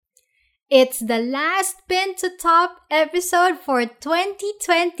It's the last pin to top episode for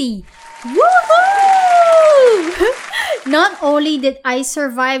 2020. Woohoo! Not only did I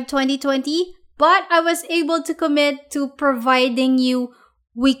survive 2020, but I was able to commit to providing you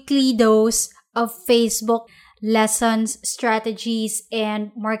weekly dose of Facebook lessons, strategies,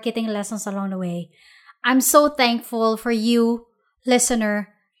 and marketing lessons along the way. I'm so thankful for you, listener,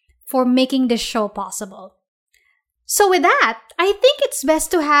 for making this show possible. So with that, I think it's best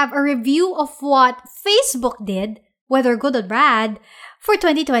to have a review of what Facebook did, whether good or bad, for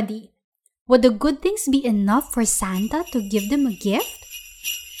 2020. Would the good things be enough for Santa to give them a gift?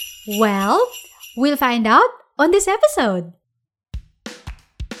 Well, we'll find out on this episode.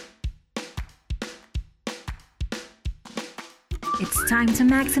 It's time to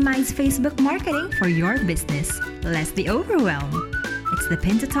maximize Facebook marketing for your business. Less the overwhelm. It's the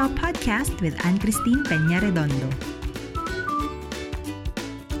Pin to Top podcast with Ann-Christine Peña Redondo.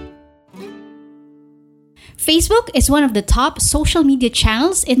 Facebook is one of the top social media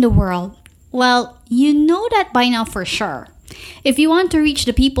channels in the world. Well, you know that by now for sure. If you want to reach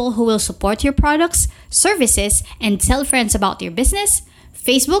the people who will support your products, services, and tell friends about your business,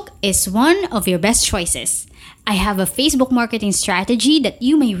 Facebook is one of your best choices. I have a Facebook marketing strategy that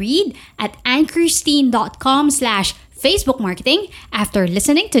you may read at annchristine.com/Facebook marketing after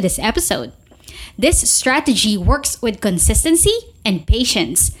listening to this episode. This strategy works with consistency and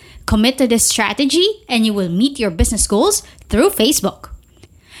patience. Commit to this strategy and you will meet your business goals through Facebook.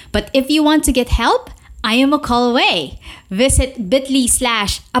 But if you want to get help, I am a call away. Visit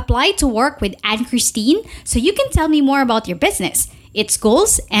bit.ly/apply to work with Ann-Christine so you can tell me more about your business, its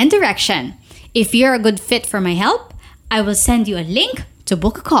goals, and direction. If you're a good fit for my help, I will send you a link to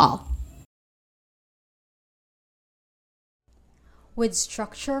book a call. With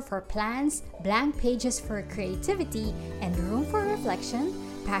structure for plans, blank pages for creativity, and room for reflection,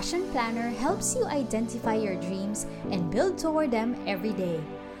 Passion Planner helps you identify your dreams and build toward them every day.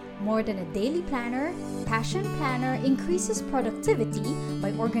 More than a daily planner, Passion Planner increases productivity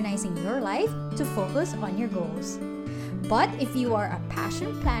by organizing your life to focus on your goals. But if you are a Passion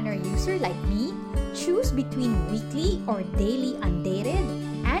Planner user like me, choose between weekly or daily undated,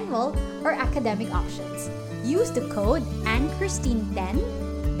 annual, or academic options. Use the code ANNCHRISTINE10,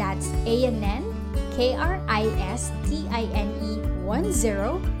 that's ANNCHRISTINE10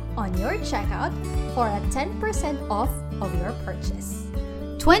 on your checkout for a 10% off of your purchase.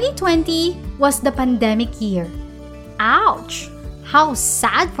 2020 was the pandemic year. Ouch! How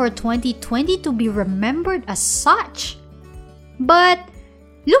sad for 2020 to be remembered as such. But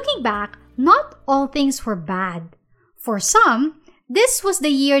looking back, not all things were bad. For some, this was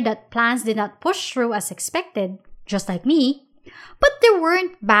the year that plans did not push through as expected, just like me. But they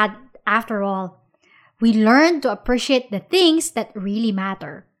weren't bad after all. We learned to appreciate the things that really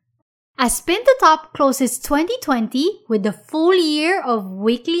matter. As Pin to Top closes 2020 with the full year of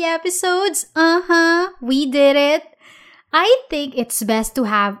weekly episodes, we did it. I think it's best to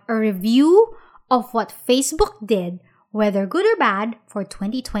have a review of what Facebook did, whether good or bad, for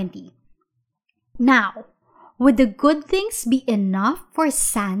 2020. Now, would the good things be enough for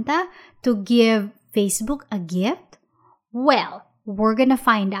Santa to give Facebook a gift? Well, we're gonna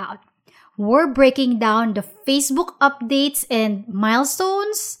find out. We're breaking down the Facebook updates and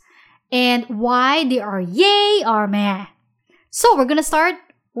milestones and why they are yay or meh. So we're gonna start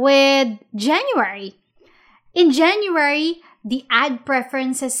with January. In January, the ad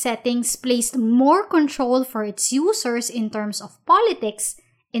preferences settings placed more control for its users in terms of politics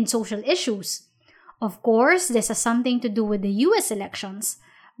and social issues. Of course, this has something to do with the US elections,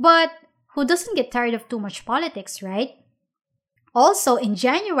 but who doesn't get tired of too much politics, right? Also, in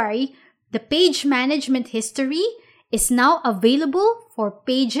January, the page management history is now available for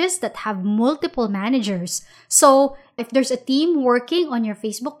pages that have multiple managers. So, if there's a team working on your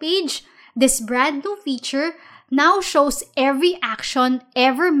Facebook page, this brand new feature now shows every action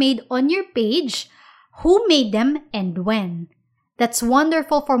ever made on your page, who made them, and when. That's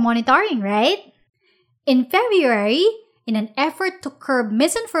wonderful for monitoring, right? In February, in an effort to curb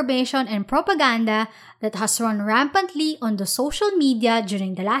misinformation and propaganda that has run rampantly on the social media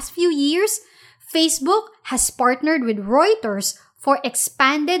during the last few years, Facebook has partnered with Reuters for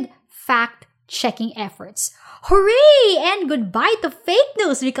expanded fact-checking efforts. Hooray! And goodbye to fake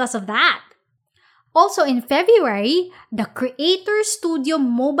news because of that. Also in February, the Creator Studio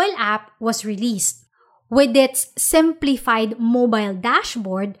mobile app was released. With its simplified mobile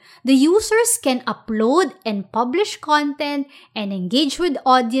dashboard, the users can upload and publish content and engage with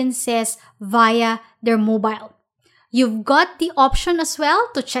audiences via their mobile. You've got the option as well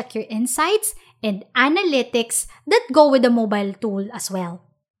to check your insights and analytics that go with the mobile tool as well.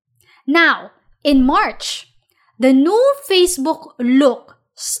 Now, in March, the new Facebook look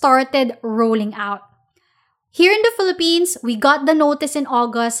started rolling out. Here in the Philippines, we got the notice in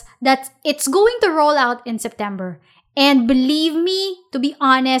August that it's going to roll out in September. And believe me, to be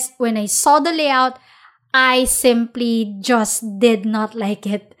honest, when I saw the layout, I simply just did not like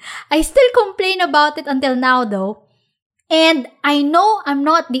it. I still complain about it until now though. And I know I'm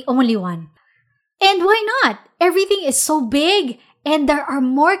not the only one. And why not? Everything is so big and there are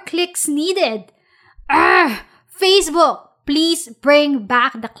more clicks needed. Facebook, please bring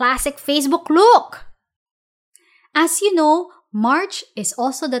back the classic Facebook look. As you know, March is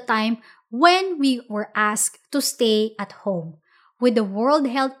also the time when we were asked to stay at home. With the World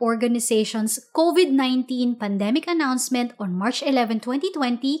Health Organization's COVID-19 pandemic announcement on March 11,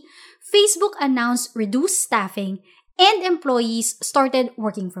 2020, Facebook announced reduced staffing and employees started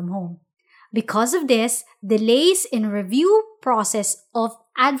working from home. Because of this, delays in review process of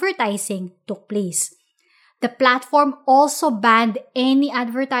advertising took place. The platform also banned any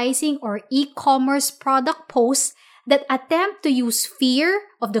advertising or e-commerce product posts that attempt to use fear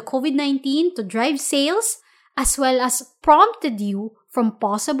of the COVID-19 to drive sales, as well as prompted you from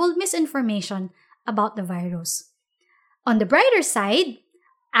possible misinformation about the virus. On the brighter side,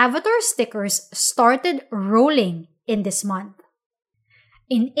 avatar stickers started rolling in this month.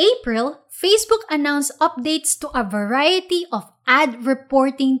 In April, Facebook announced updates to a variety of ad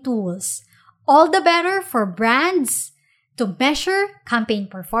reporting tools, all the better for brands to measure campaign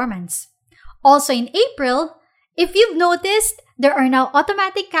performance. Also in April, if you've noticed, there are now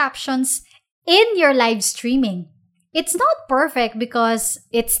automatic captions in your live streaming. It's not perfect because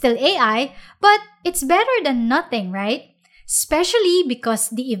it's still AI, but it's better than nothing, right? Especially because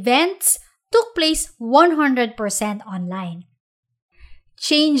the events took place 100% online.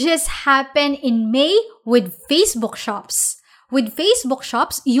 Changes happen in May with Facebook Shops. With Facebook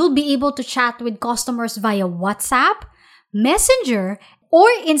Shops, you'll be able to chat with customers via WhatsApp, Messenger, or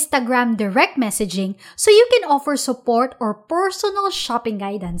Instagram direct messaging so you can offer support or personal shopping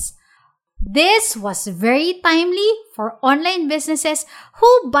guidance. This was very timely for online businesses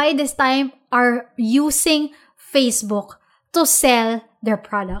who by this time are using Facebook to sell their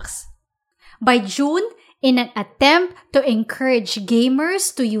products. By June, in an attempt to encourage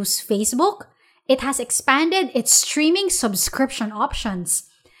gamers to use Facebook, it has expanded its streaming subscription options.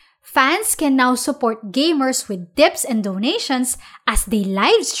 Fans can now support gamers with tips and donations as they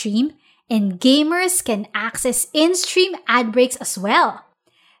live stream, and gamers can access in-stream ad breaks as well.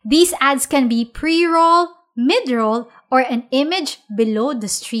 These ads can be pre-roll, mid-roll, or an image below the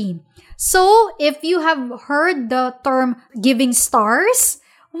stream. So, if you have heard the term giving stars,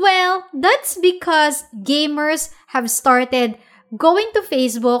 well, that's because gamers have started going to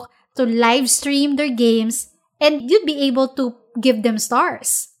Facebook to live stream their games and you'd be able to give them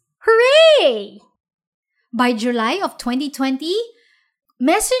stars. Hooray! By July of 2020,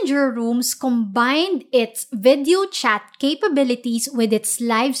 Messenger Rooms combined its video chat capabilities with its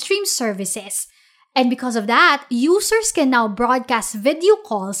live stream services. And because of that, users can now broadcast video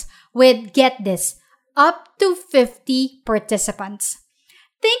calls with, get this, up to 50 participants.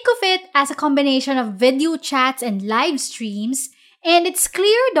 Think of it as a combination of video chats and live streams, and it's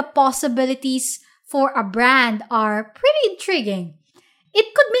clear the possibilities for a brand are pretty intriguing.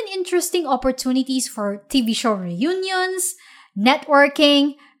 It could mean interesting opportunities for TV show reunions,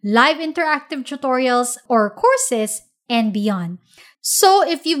 networking, live interactive tutorials, or courses, and beyond. So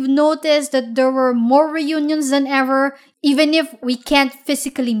if you've noticed that there were more reunions than ever, even if we can't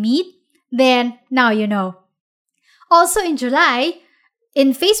physically meet, then now you know. Also in July,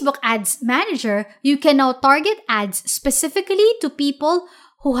 in Facebook Ads Manager, you can now target ads specifically to people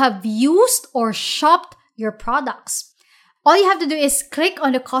who have used or shopped your products. All you have to do is click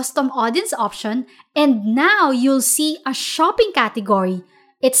on the custom audience option and now you'll see a shopping category.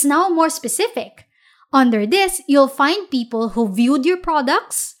 It's now more specific. Under this, you'll find people who viewed your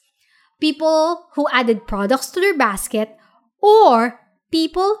products, people who added products to their basket, or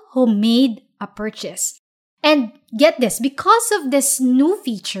people who made a purchase. And get this, because of this new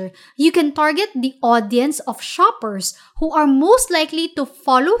feature, you can target the audience of shoppers who are most likely to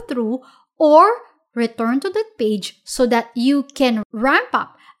follow through or return to that page so that you can ramp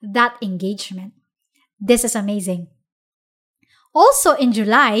up that engagement. This is amazing. Also in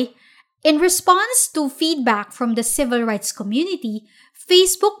July, in response to feedback from the civil rights community,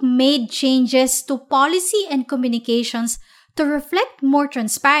 Facebook made changes to policy and communications to reflect more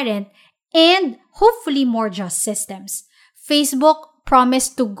transparent and hopefully more just systems. Facebook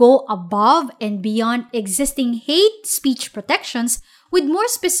promised to go above and beyond existing hate speech protections with more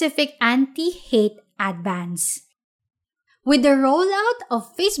specific anti-hate ad bans. With the rollout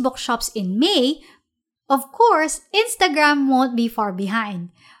of Facebook Shops in May, of course, Instagram won't be far behind.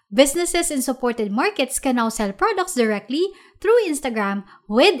 Businesses in supported markets can now sell products directly through Instagram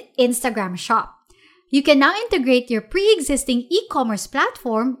with Instagram Shop. You can now integrate your pre-existing e-commerce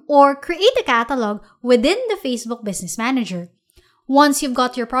platform or create a catalog within the Facebook Business Manager. Once you've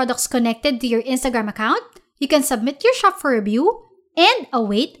got your products connected to your Instagram account, you can submit your shop for review and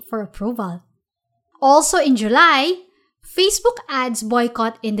await for approval. Also in July, Facebook ads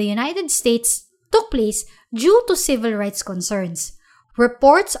boycott in the United States took place due to civil rights concerns.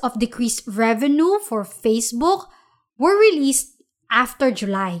 Reports of decreased revenue for Facebook were released after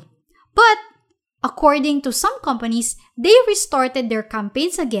July. But according to some companies, they restarted their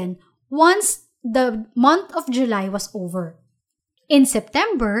campaigns again once the month of July was over. In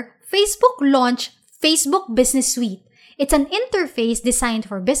September, Facebook launched Facebook Business Suite. It's an interface designed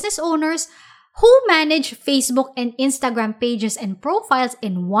for business owners who manage Facebook and Instagram pages and profiles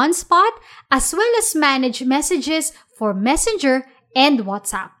in one spot, as well as manage messages for Messenger and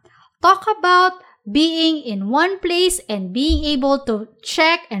WhatsApp. Talk about being in one place and being able to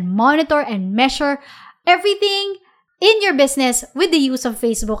check and monitor and measure everything in your business with the use of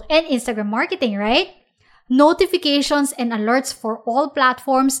Facebook and Instagram marketing, right? Notifications and alerts for all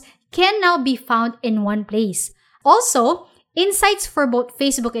platforms can now be found in one place. Also, insights for both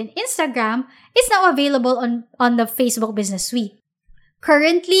Facebook and Instagram is now available on the Facebook Business Suite.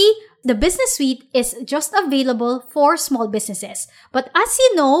 Currently, the Business Suite is just available for small businesses. But as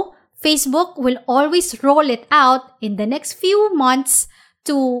you know, Facebook will always roll it out in the next few months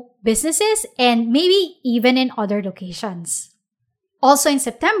to businesses and maybe even in other locations. Also in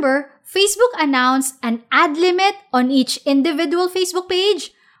September, Facebook announced an ad limit on each individual Facebook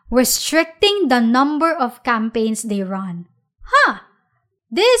page, restricting the number of campaigns they run.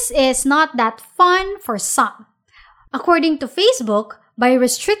 This is not that fun for some. According to Facebook, by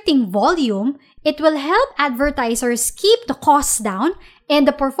restricting volume, it will help advertisers keep the costs down and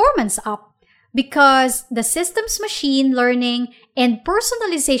the performance up because the system's machine learning and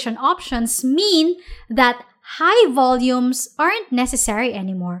personalization options mean that high volumes aren't necessary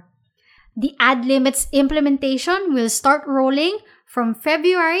anymore. The ad limits implementation will start rolling from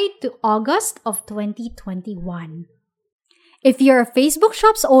February to August of 2021. If you're a Facebook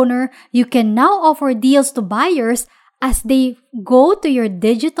Shops owner, you can now offer deals to buyers as they go to your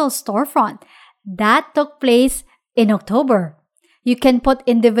digital storefront. That took place in October. You can put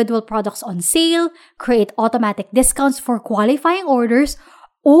individual products on sale, create automatic discounts for qualifying orders,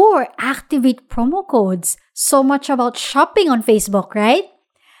 or activate promo codes. So much about shopping on Facebook, right?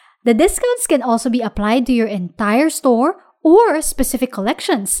 The discounts can also be applied to your entire store or specific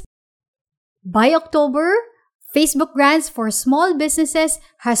collections. By October, Facebook Grants for Small Businesses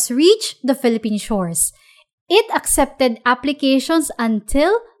has reached the Philippine shores. It accepted applications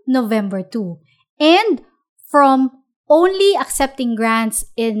until November 2. And from only accepting grants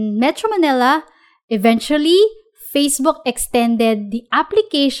in Metro Manila, eventually, Facebook extended the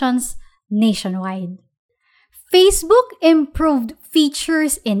applications nationwide. Facebook improved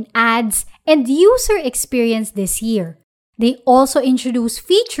features in ads and user experience this year. They also introduced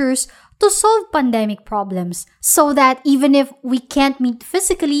features to solve pandemic problems so that even if we can't meet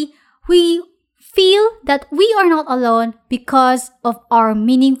physically, we feel that we are not alone because of our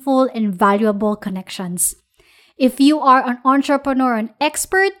meaningful and valuable connections. If you are an entrepreneur or an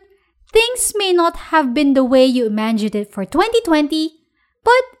expert, things may not have been the way you imagined it for 2020,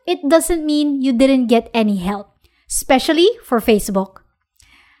 but it doesn't mean you didn't get any help, especially for Facebook.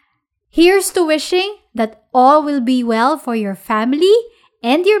 Here's to wishing that all will be well for your family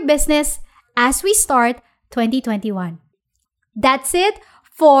and your business as we start 2021. That's it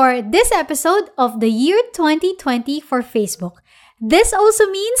for this episode of the year 2020 for Facebook. This also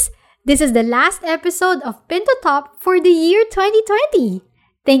means this is the last episode of Pinto Top for the year 2020.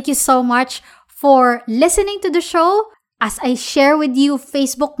 Thank you so much for listening to the show as I share with you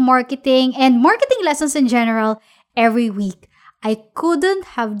Facebook marketing and marketing lessons in general every week. I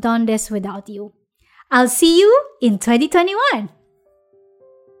couldn't have done this without you. I'll see you in 2021.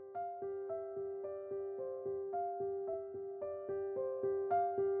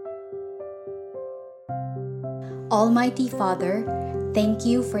 Almighty Father, thank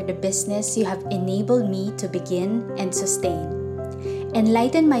you for the business you have enabled me to begin and sustain.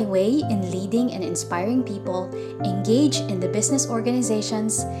 Enlighten my way in leading and inspiring people engage in the business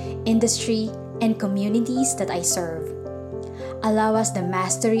organizations, industry, and communities that I serve. Allow us the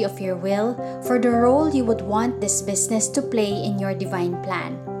mastery of your will for the role you would want this business to play in your divine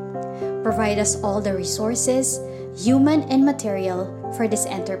plan. Provide us all the resources, human and material, for this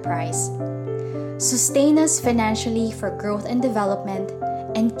enterprise. sustain us financially for growth and development,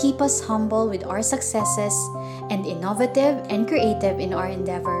 and keep us humble with our successes and innovative and creative in our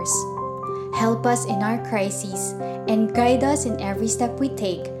endeavors. Help us in our crises and guide us in every step we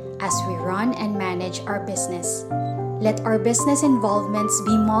take as we run and manage our business. Let our business involvements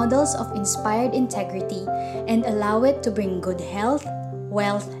be models of inspired integrity and allow it to bring good health,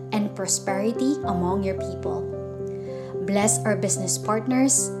 wealth, and prosperity among your people. Bless our business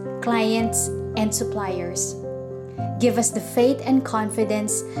partners, clients, and suppliers. Give us the faith and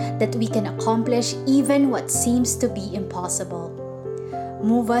confidence that we can accomplish even what seems to be impossible.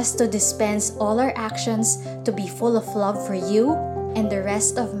 Move us to dispense all our actions to be full of love for you and the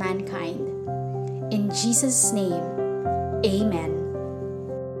rest of mankind. In Jesus' name, Amen.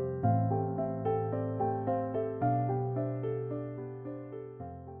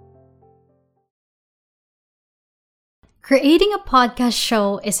 Creating a podcast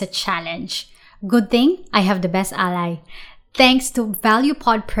show is a challenge. Good thing I have the best ally. Thanks to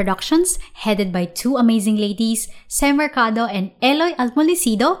ValuePod Productions, headed by two amazing ladies, Sem Mercado and Eloy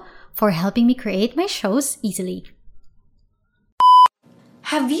Almolicido, for helping me create my shows easily.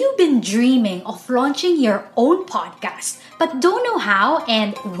 Have you been dreaming of launching your own podcast but don't know how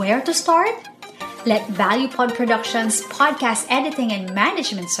and where to start? Let ValuePod Productions podcast editing and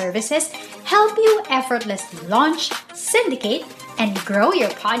management services help you effortlessly launch, syndicate, and grow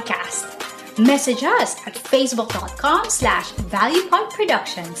your podcast. Message us at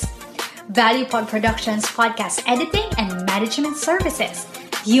facebook.com/ValuePodProductions. ValuePod Productions podcast editing and management services,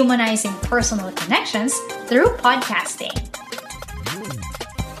 humanizing personal connections through podcasting.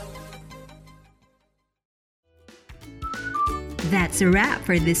 That's a wrap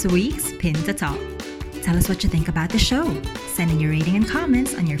for this week's Pin to Top. Tell us what you think about the show. Send in your rating and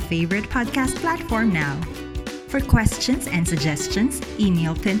comments on your favorite podcast platform now. For questions and suggestions,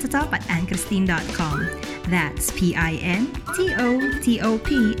 email pintotop@AnnChristine.com. That's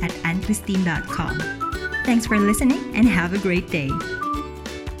PINTOTOP@AnnChristine.com. Thanks for listening and have a great day.